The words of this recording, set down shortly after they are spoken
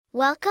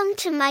Welcome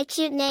to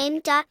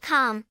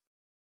mycutename.com.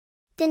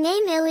 The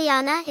name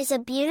Iliana is a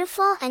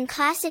beautiful and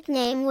classic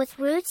name with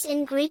roots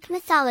in Greek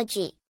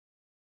mythology.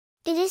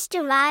 It is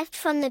derived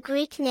from the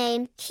Greek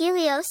name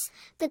Helios,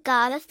 the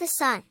god of the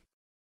sun.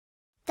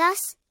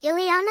 Thus,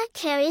 Iliana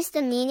carries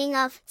the meaning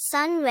of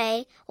sun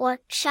ray or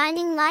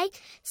shining light,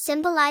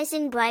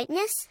 symbolizing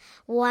brightness,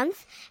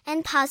 warmth,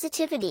 and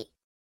positivity.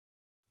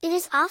 It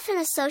is often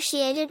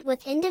associated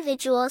with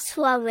individuals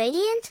who are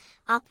radiant,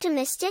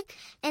 optimistic,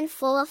 and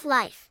full of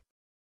life.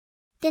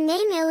 The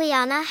name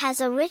Iliana has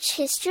a rich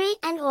history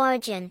and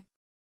origin.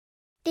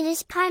 It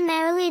is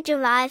primarily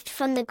derived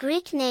from the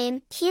Greek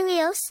name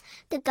Helios,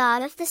 the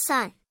god of the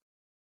sun.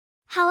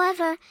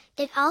 However,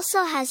 it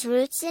also has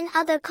roots in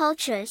other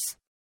cultures.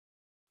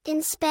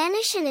 In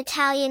Spanish and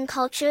Italian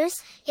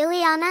cultures,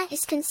 Iliana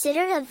is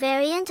considered a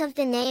variant of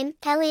the name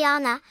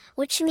Eliana,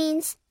 which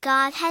means,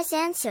 God has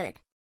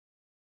answered.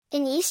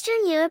 In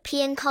Eastern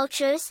European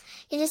cultures,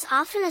 it is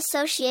often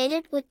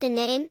associated with the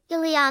name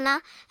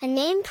Iliana, a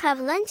name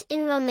prevalent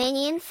in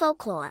Romanian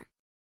folklore.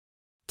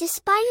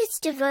 Despite its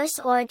diverse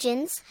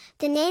origins,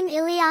 the name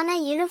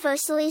Iliana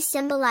universally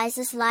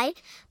symbolizes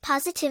light,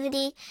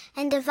 positivity,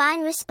 and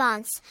divine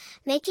response,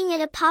 making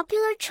it a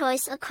popular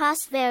choice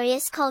across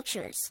various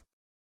cultures.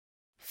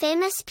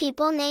 Famous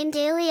people named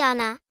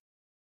Iliana: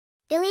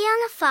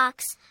 Iliana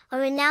Fox, a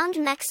renowned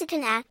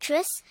Mexican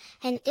actress,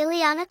 and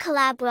Iliana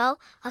Calabro,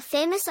 a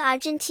famous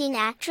Argentine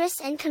actress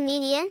and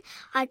comedian,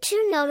 are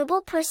two notable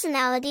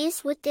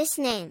personalities with this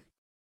name.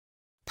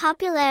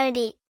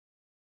 Popularity.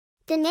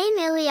 The name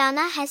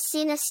Iliana has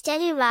seen a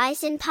steady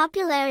rise in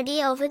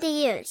popularity over the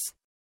years.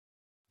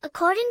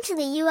 According to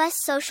the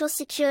U.S. Social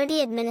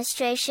Security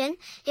Administration,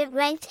 it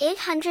ranked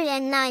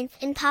 809th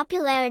in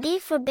popularity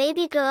for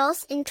baby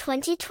girls in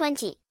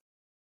 2020.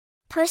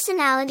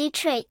 Personality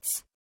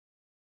traits.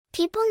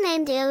 People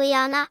named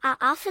Iliana are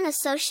often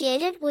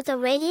associated with a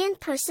radiant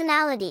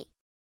personality.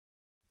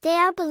 They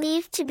are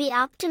believed to be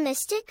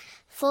optimistic,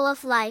 full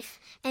of life,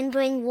 and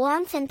bring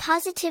warmth and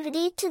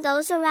positivity to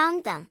those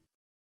around them.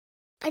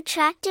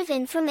 Attractive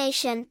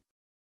information.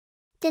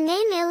 The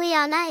name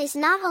Iliana is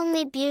not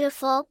only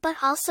beautiful but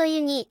also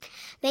unique,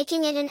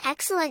 making it an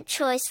excellent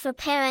choice for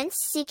parents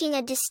seeking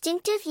a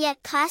distinctive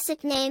yet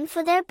classic name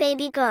for their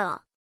baby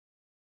girl.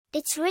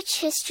 Its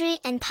rich history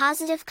and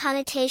positive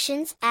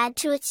connotations add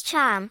to its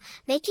charm,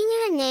 making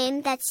it a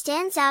name that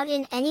stands out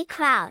in any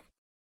crowd.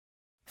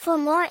 For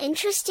more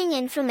interesting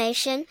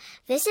information,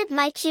 visit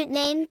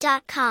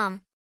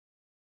mycutename.com.